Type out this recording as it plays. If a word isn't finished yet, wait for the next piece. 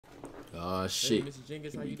Shit. Mr.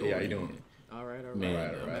 Jenkins, how you doing? Yeah, how you doing? All right.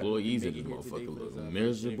 Man, the employees of this motherfucker look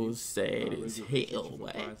miserable, sad as hell,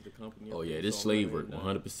 man. Oh yeah, this slave work,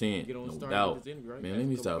 100%, no doubt. Man, let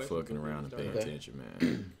me stop fucking around and pay attention,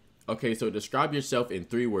 man. Okay, so describe yourself in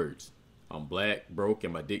 3 words. I'm black, broke,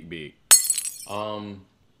 and my dick big.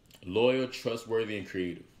 Loyal, trustworthy, and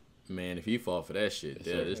creative. Man, if he fall for that shit,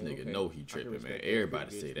 this nigga know he tripping, man.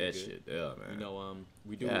 Everybody say that shit, man. You know,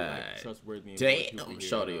 we do like trustworthy. Damn,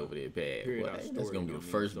 shorty over there bad. Boy, that's gonna be the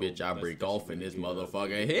first bitch I break off in this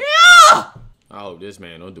motherfucker here. I hope this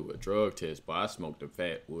man don't do a drug test, but I smoked a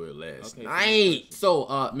fat wood last night. So,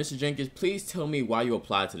 Mr. Jenkins, please tell me why you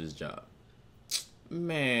applied to this job.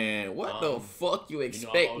 Man, what the fuck you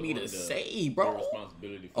expect me to say, bro?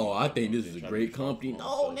 Oh, I think this is a great company.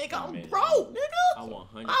 No, nigga, I'm broke, nigga.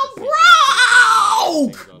 I'm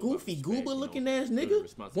broke. Goofy, goober looking ass nigga.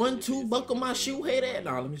 1-2 buckle my shoe, hey that.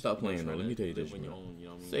 Nah, let me stop playing though. Let me tell you this.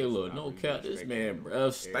 Say, look, no cap, this man,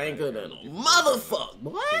 bruh, stanker than a motherfucker,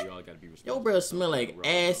 boy. Yo, bruh, smell like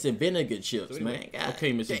ass and vinegar chips, man.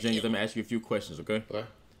 Okay, Mr. Jenkins, let me ask you a few questions, okay?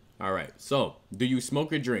 All right. So, do you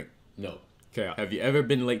smoke or drink? No. Cap. Have you ever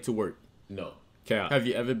been late to work? No. Cap. Have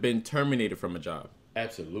you ever been terminated from a job?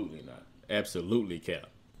 Absolutely not. Absolutely, Cap.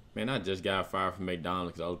 Man, I just got fired from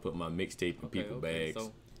McDonald's because I was putting my mixtape in people's bags.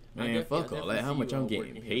 So, man, fuck all that. How much I'm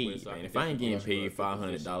getting paid, man? If I ain't getting paid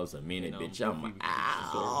 $500 a minute, bitch, I'm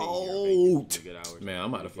out. Man,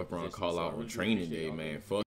 I'm about to fuck around and call out on training day, man. Fuck.